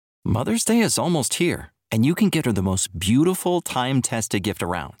Mother's Day is almost here, and you can get her the most beautiful time-tested gift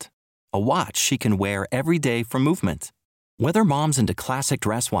around. A watch she can wear every day from Movement. Whether mom's into classic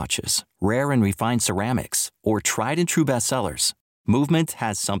dress watches, rare and refined ceramics, or tried and true bestsellers, Movement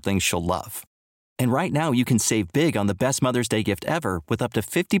has something she'll love. And right now you can save big on the best Mother's Day gift ever with up to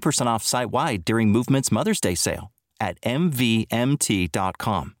 50% off site-wide during Movement's Mother's Day sale at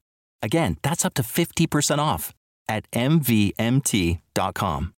MVMT.com. Again, that's up to 50% off at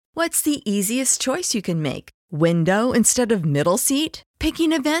MVMT.com. What's the easiest choice you can make? Window instead of middle seat?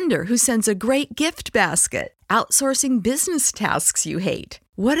 Picking a vendor who sends a great gift basket? Outsourcing business tasks you hate?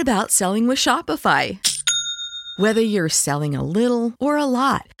 What about selling with Shopify? Whether you're selling a little or a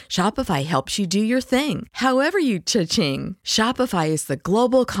lot, Shopify helps you do your thing, however you cha-ching. Shopify is the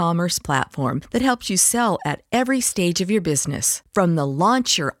global commerce platform that helps you sell at every stage of your business. From the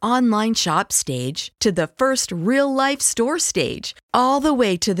launch your online shop stage to the first real-life store stage, all the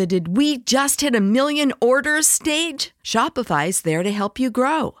way to the did we just hit a million orders stage. Shopify's there to help you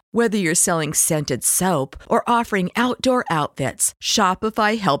grow. Whether you're selling scented soap or offering outdoor outfits,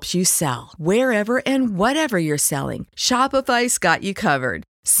 Shopify helps you sell. Wherever and whatever you're selling, Shopify's got you covered.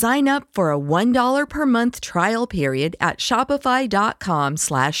 Sign up for a $1 per month trial period at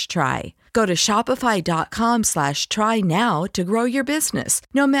shopify.com/try. Go to shopify.com/try now to grow your business,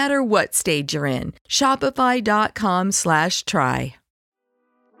 no matter what stage you're in. Shopify.com/try.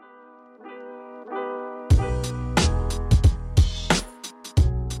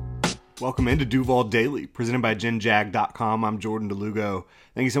 Welcome into Duval Daily, presented by GenJag.com. I'm Jordan DeLugo.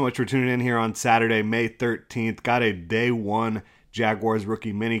 Thank you so much for tuning in here on Saturday, May 13th. Got a day one Jaguars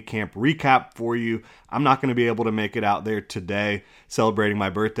rookie minicamp recap for you. I'm not going to be able to make it out there today, celebrating my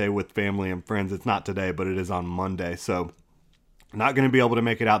birthday with family and friends. It's not today, but it is on Monday. So not going to be able to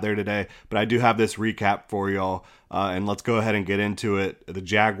make it out there today, but I do have this recap for y'all. And let's go ahead and get into it. The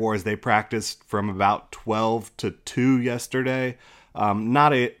Jaguars, they practiced from about 12 to 2 yesterday.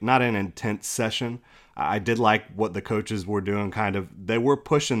 Not an intense session. I did like what the coaches were doing. They were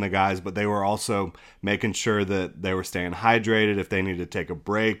pushing the guys, but they were also making sure that they were staying hydrated. If they needed to take a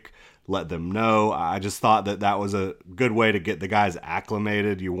break, let them know. I just thought that was a good way to get the guys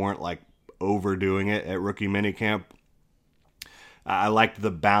acclimated. You weren't like overdoing it at rookie minicamp. I liked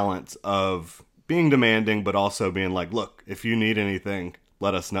the balance of being demanding, but also being like, look, if you need anything,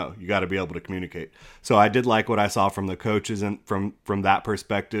 let us know. You got to be able to communicate. So I did like what I saw from the coaches and from that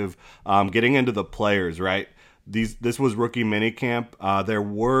perspective. Getting into the players, right? This was rookie minicamp. There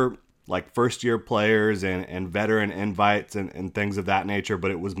were like first year players and veteran invites and things of that nature,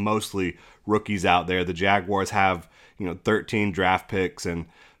 but it was mostly rookies out there. The Jaguars have 13 draft picks and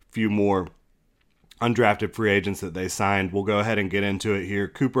a few more undrafted free agents that they signed. We'll go ahead and get into it here.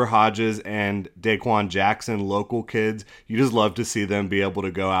 Cooper Hodges and Daquan Jackson, local kids. You just love to see them be able to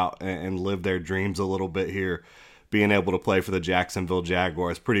go out and live their dreams a little bit here, being able to play for the Jacksonville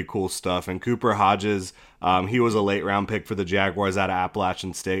Jaguars. Pretty cool stuff. And Cooper Hodges, he was a late round pick for the Jaguars out of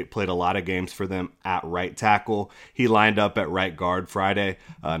Appalachian State, played a lot of games for them at right tackle. He lined up at right guard Friday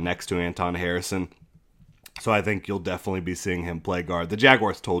next to Anton Harrison. So I think you'll definitely be seeing him play guard. The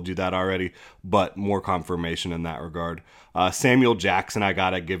Jaguars told you that already, but more confirmation in that regard. Samuel Jackson, I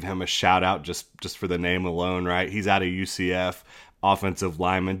got to give him a shout out just for the name alone, right? He's out of UCF, offensive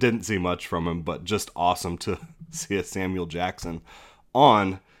lineman. Didn't see much from him, but just awesome to see a Samuel Jackson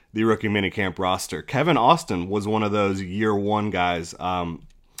on the rookie minicamp roster. Kevin Austin was one of those year one guys,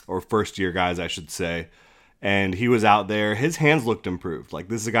 or first year guys, I should say. And he was out there. His hands looked improved. Like,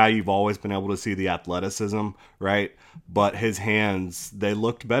 this is a guy you've always been able to see the athleticism, right? But his hands, they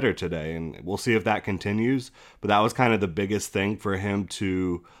looked better today. And we'll see if that continues. But that was kind of the biggest thing for him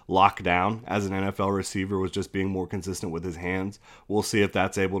to lock down as an NFL receiver, was just being more consistent with his hands. We'll see if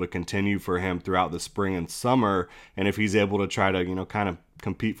that's able to continue for him throughout the spring and summer. And if he's able to try to, kind of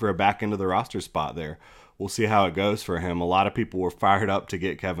compete for a back end of the roster spot there. We'll see how it goes for him. A lot of people were fired up to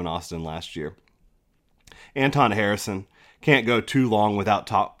get Kevin Austin last year. Anton Harrison, can't go too long without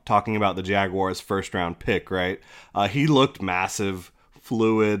talking about the Jaguars' first-round pick, right? He looked massive,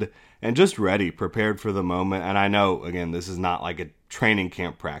 fluid, and just ready, prepared for the moment. And I know, again, this is not like a training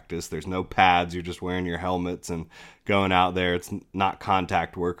camp practice. There's no pads. You're just wearing your helmets and going out there. It's not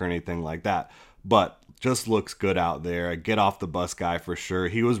contact work or anything like that. But just looks good out there. A get off the bus guy for sure.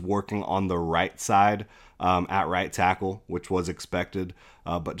 He was working on the right side at right tackle, which was expected.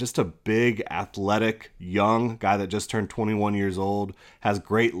 But just a big, athletic, young guy that just turned 21 years old, has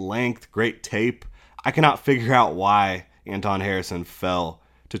great length, great tape. I cannot figure out why Anton Harrison fell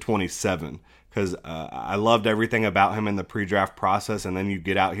to 27. because I loved everything about him in the pre-draft process, and then you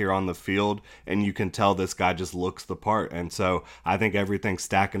get out here on the field and you can tell this guy just looks the part. And so I think everything's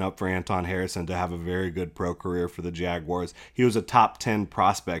stacking up for Anton Harrison to have a very good pro career for the Jaguars. He was a top 10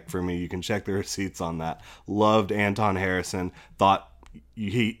 prospect for me. You can check the receipts on that. Loved Anton Harrison. Thought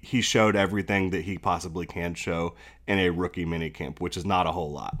he showed everything that he possibly can show in a rookie minicamp, which is not a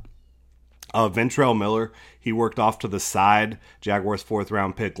whole lot. Ventrell Miller, he worked off to the side, Jaguars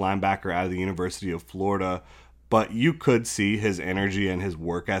 4th-round pick linebacker out of the University of Florida. But you could see his energy and his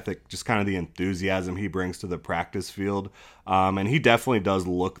work ethic, just kind of the enthusiasm he brings to the practice field. And he definitely does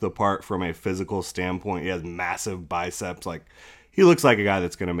look the part from a physical standpoint. He has massive biceps. He looks like a guy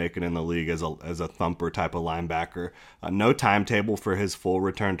that's going to make it in the league as a thumper type of linebacker. No timetable for his full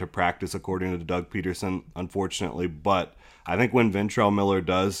return to practice, according to Doug Peterson, unfortunately. But I think when Ventrell Miller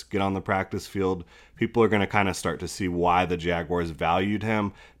does get on the practice field, people are going to kind of start to see why the Jaguars valued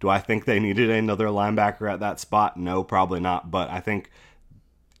him. Do I think they needed another linebacker at that spot? No, probably not. But I think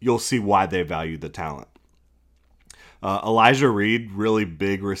you'll see why they valued the talent. Elijah Reed, really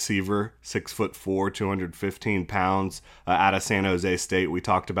big receiver, 6'4", 215 pounds, out of San Jose State. We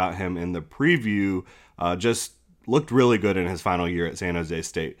talked about him in the preview. Just looked really good in his final year at San Jose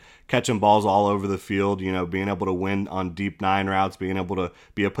State. Catching balls all over the field, being able to win on deep 9 routes, being able to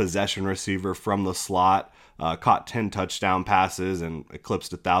be a possession receiver from the slot. Caught 10 touchdown passes and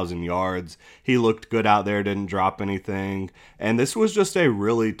eclipsed 1,000 yards. He looked good out there, didn't drop anything. And this was just a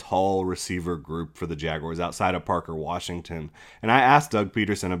really tall receiver group for the Jaguars outside of Parker Washington. And I asked Doug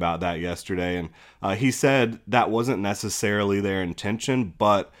Peterson about that yesterday, and he said that wasn't necessarily their intention,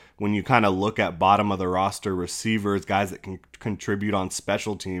 but when you kind of look at bottom of the roster receivers, guys that can contribute on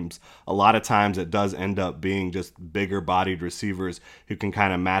special teams, a lot of times it does end up being just bigger bodied receivers who can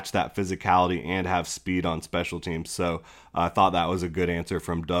kind of match that physicality and have speed on special teams. So I thought that was a good answer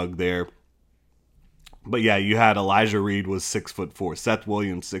from Doug there. But yeah, you had Elijah Reed was 6'4", Seth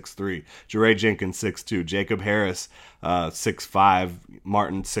Williams 6'3", Jeray Jenkins 6'2", Jacob Harris 6'5",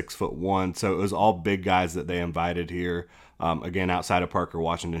 Martin 6'1". So it was all big guys that they invited here. Again, outside of Parker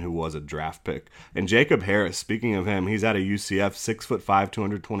Washington, who was a draft pick. And Jacob Harris, speaking of him, he's out of UCF, 6'5",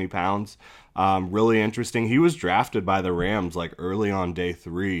 220 pounds. Really interesting. He was drafted by the Rams early on day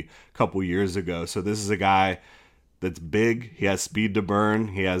 3 a couple years ago. So this is a guy that's big. He has speed to burn.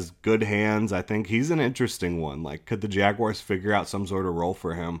 He has good hands. I think he's an interesting one. Could the Jaguars figure out some sort of role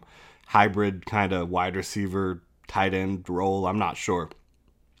for him? Hybrid kind of wide receiver, tight end role? I'm not sure.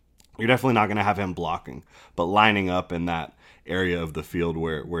 You're definitely not going to have him blocking, but lining up in that area of the field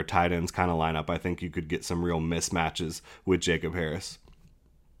where tight ends kind of line up, I think you could get some real mismatches with Jacob Harris.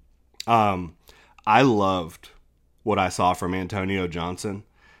 I loved what I saw from Antonio Johnson,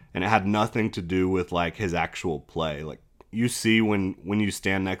 and it had nothing to do with his actual play. You see when you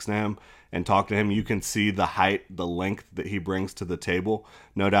stand next to him and talk to him, you can see the height, the length that he brings to the table,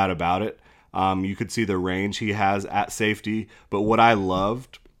 no doubt about it. You could see the range he has at safety, but what I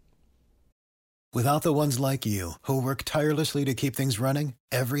loved, without the ones like you, who work tirelessly to keep things running,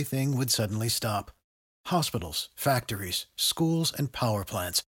 everything would suddenly stop. Hospitals, factories, schools, and power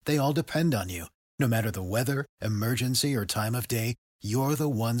plants, they all depend on you. No matter the weather, emergency, or time of day, you're the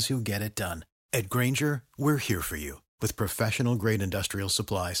ones who get it done. At Grainger, we're here for you with professional-grade industrial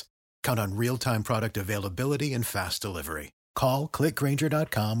supplies. Count on real-time product availability and fast delivery. Call,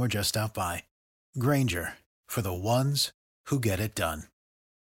 clickgrainger.com, or just stop by. Grainger, for the ones who get it done.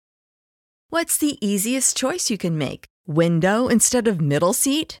 What's the easiest choice you can make? Window instead of middle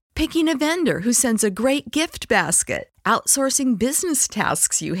seat? Picking a vendor who sends a great gift basket? Outsourcing business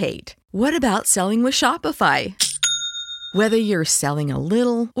tasks you hate? What about selling with Shopify? Whether you're selling a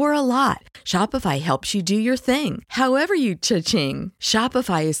little or a lot, Shopify helps you do your thing, however you cha-ching.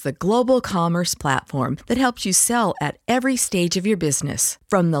 Shopify is the global commerce platform that helps you sell at every stage of your business.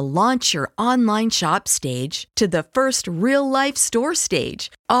 From the launch your online shop stage to the first real-life store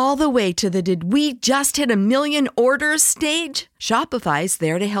stage, all the way to the did we just hit 1 million orders stage. Shopify's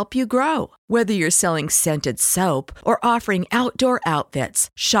there to help you grow. Whether you're selling scented soap or offering outdoor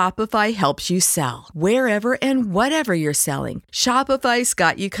outfits, Shopify helps you sell. Wherever and whatever you're selling, Shopify's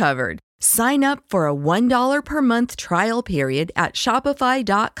got you covered. Sign up for a $1 per month trial period at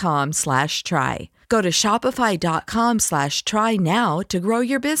shopify.com/try. Go to shopify.com/try now to grow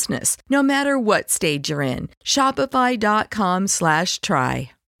your business, no matter what stage you're in.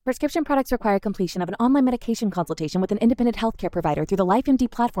 Shopify.com/try. Prescription products require completion of an online medication consultation with an independent healthcare provider through the LifeMD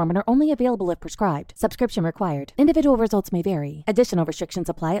platform and are only available if prescribed. Subscription required. Individual results may vary. Additional restrictions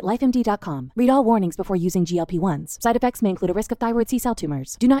apply at lifemd.com. Read all warnings before using GLP-1s. Side effects may include a risk of thyroid C-cell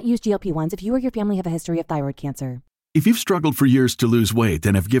tumors. Do not use GLP-1s if you or your family have a history of thyroid cancer. If you've struggled for years to lose weight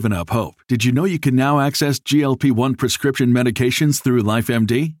and have given up hope, did you know you can now access GLP-1 prescription medications through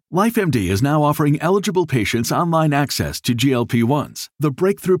LifeMD? LifeMD is now offering eligible patients online access to GLP-1s, the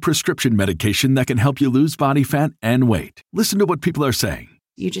breakthrough prescription medication that can help you lose body fat and weight. Listen to what people are saying.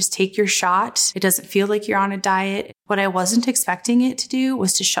 You just take your shot. It doesn't feel like you're on a diet. What I wasn't expecting it to do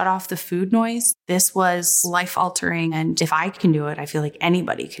was to shut off the food noise. This was life-altering, and if I can do it, I feel like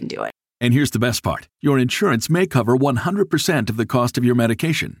anybody can do it. And here's the best part. Your insurance may cover 100% of the cost of your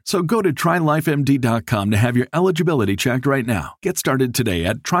medication. So go to TryLifeMD.com to have your eligibility checked right now. Get started today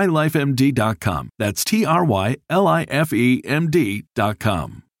at TryLifeMD.com. That's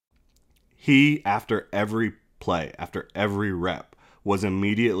TryLifeMD.com. He, after every play, after every rep, was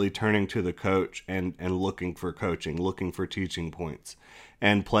immediately turning to the coach and looking for coaching, looking for teaching points.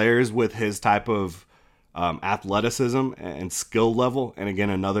 And players with his type of athleticism and skill level, and again,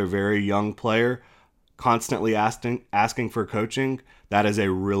 another very young player, constantly asking for coaching, that is a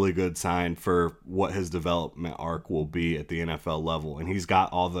really good sign for what his development arc will be at the NFL level. And he's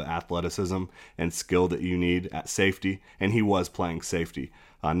got all the athleticism and skill that you need at safety, and he was playing safety,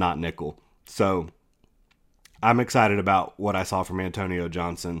 not nickel. So I'm excited about what I saw from Antonio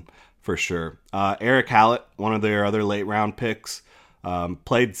Johnson for sure. Eric Hallett, one of their other late round picks,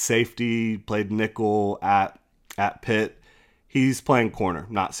 played safety, played nickel at Pitt. He's playing corner,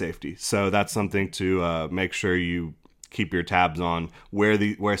 not safety. So that's something to make sure you keep your tabs on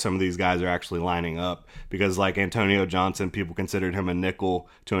where some of these guys are actually lining up. Because like Antonio Johnson, people considered him a nickel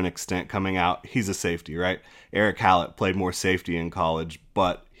to an extent coming out. He's a safety, right? Eric Hallett played more safety in college,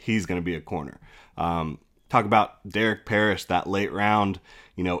 but he's going to be a corner. Talk about Derek Parrish, that late round,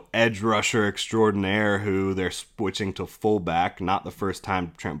 edge rusher extraordinaire who they're switching to fullback. Not the first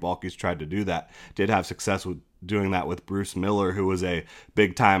time Trent Baalke's tried to do that. Did have success with doing that with Bruce Miller, who was a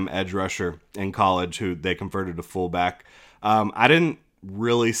big-time edge rusher in college who they converted to fullback. I didn't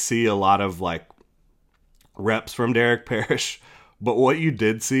really see a lot of reps from Derek Parrish, but what you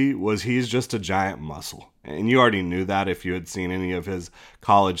did see was he's just a giant muscle. And you already knew that if you had seen any of his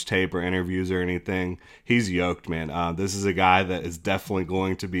college tape or interviews or anything. He's yoked, man. This is a guy that is definitely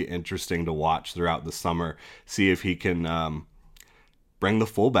going to be interesting to watch throughout the summer. See if he can bring the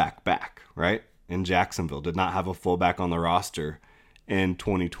fullback back, right? In Jacksonville. Did not have a fullback on the roster in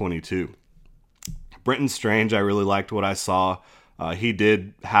 2022. Brenton Strange, I really liked what I saw. He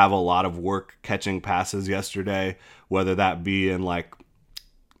did have a lot of work catching passes yesterday, whether that be in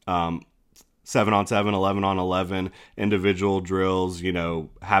 7-on-7, 11-on-11, individual drills,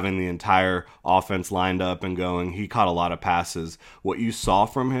 having the entire offense lined up and going. He caught a lot of passes. What you saw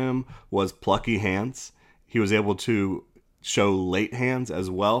from him was plucky hands. He was able to show late hands as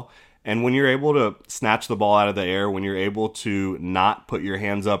well. And when you're able to snatch the ball out of the air, when you're able to not put your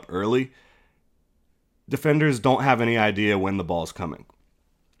hands up early, defenders don't have any idea when the ball's coming.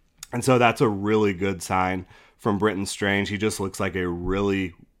 And so that's a really good sign from Brenton Strange. He just looks like a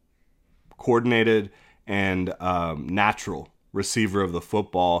really coordinated and natural receiver of the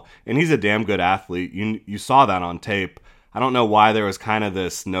football, and he's a damn good athlete. You saw that on tape. I don't know why there was kind of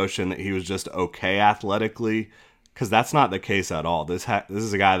this notion that he was just okay athletically, because that's not the case at all. This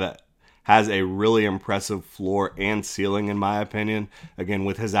is a guy that has a really impressive floor and ceiling, in my opinion. Again,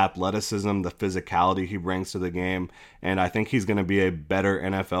 with his athleticism, the physicality he brings to the game, and I think he's going to be a better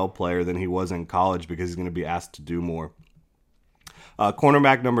NFL player than he was in college because he's going to be asked to do more.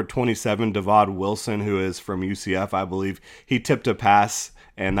 Cornerback number 27, Devod Wilson, who is from UCF, I believe. He tipped a pass,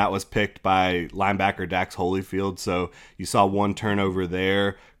 and that was picked by linebacker Dax Holyfield. So you saw one turnover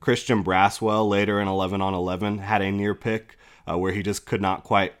there. Christian Braswell, later in 11-on-11, had a near pick where he just could not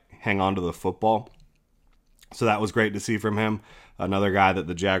quite hang on to the football. So that was great to see from him. Another guy that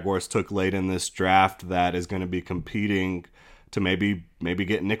the Jaguars took late in this draft that is going to be competing to maybe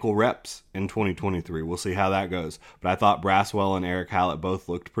get nickel reps in 2023. We'll see how that goes. But I thought Braswell and Eric Hallett both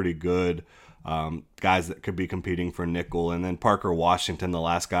looked pretty good. Guys that could be competing for nickel. And then Parker Washington, the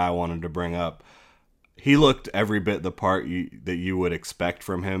last guy I wanted to bring up. He looked every bit the part that you would expect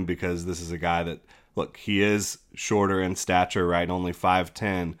from him, because this is a guy that, look, he is shorter in stature, right? Only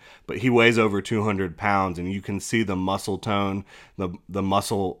 5'10", but he weighs over 200 pounds, and you can see the muscle tone, the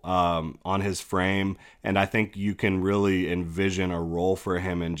muscle on his frame, and I think you can really envision a role for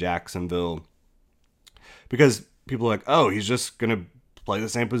him in Jacksonville, because people are like, oh, he's just going to play the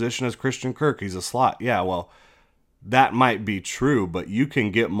same position as Christian Kirk. He's a slot. Yeah, well, that might be true, but you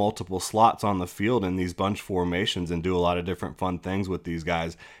can get multiple slots on the field in these bunch formations and do a lot of different fun things with these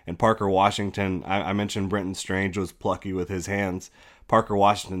guys. And Parker Washington, I mentioned Brenton Strange was plucky with his hands. Parker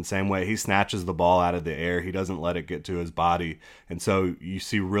Washington, same way. He snatches the ball out of the air. He doesn't let it get to his body. And so you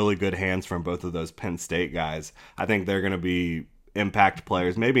see really good hands from both of those Penn State guys. I think they're going to be impact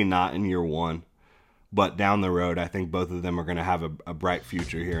players, maybe not in year one, but down the road, I think both of them are going to have a bright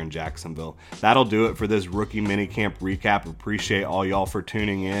future here in Jacksonville. That'll do it for this rookie minicamp recap. Appreciate all y'all for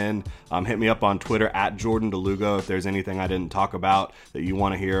tuning in. Hit me up on Twitter at Jordan DeLugo if there's anything I didn't talk about that you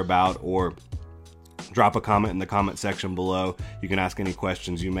want to hear about, or drop a comment in the comment section below. You can ask any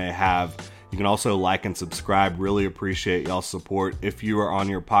questions you may have. You can also like and subscribe. Really appreciate y'all's support. If you are on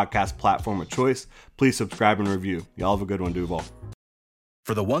your podcast platform of choice, please subscribe and review. Y'all have a good one, Duval.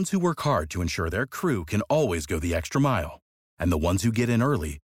 For the ones who work hard to ensure their crew can always go the extra mile, and the ones who get in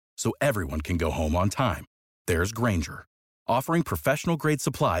early so everyone can go home on time, there's Grainger, offering professional-grade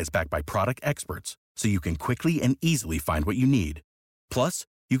supplies backed by product experts so you can quickly and easily find what you need. Plus,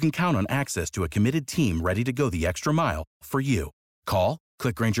 you can count on access to a committed team ready to go the extra mile for you. Call,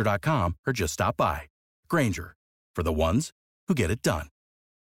 click Grainger.com, or just stop by. Grainger, for the ones who get it done.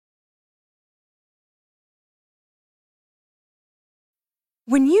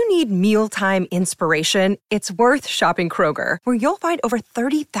 When you need mealtime inspiration, it's worth shopping Kroger, where you'll find over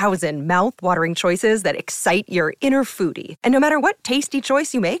 30,000 mouth-watering choices that excite your inner foodie. And no matter what tasty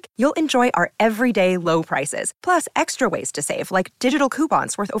choice you make, you'll enjoy our everyday low prices, plus extra ways to save, like digital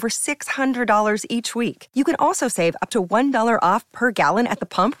coupons worth over $600 each week. You can also save up to $1 off per gallon at the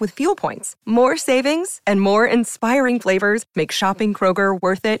pump with fuel points. More savings and more inspiring flavors make shopping Kroger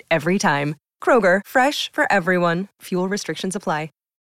worth it every time. Kroger, fresh for everyone. Fuel restrictions apply.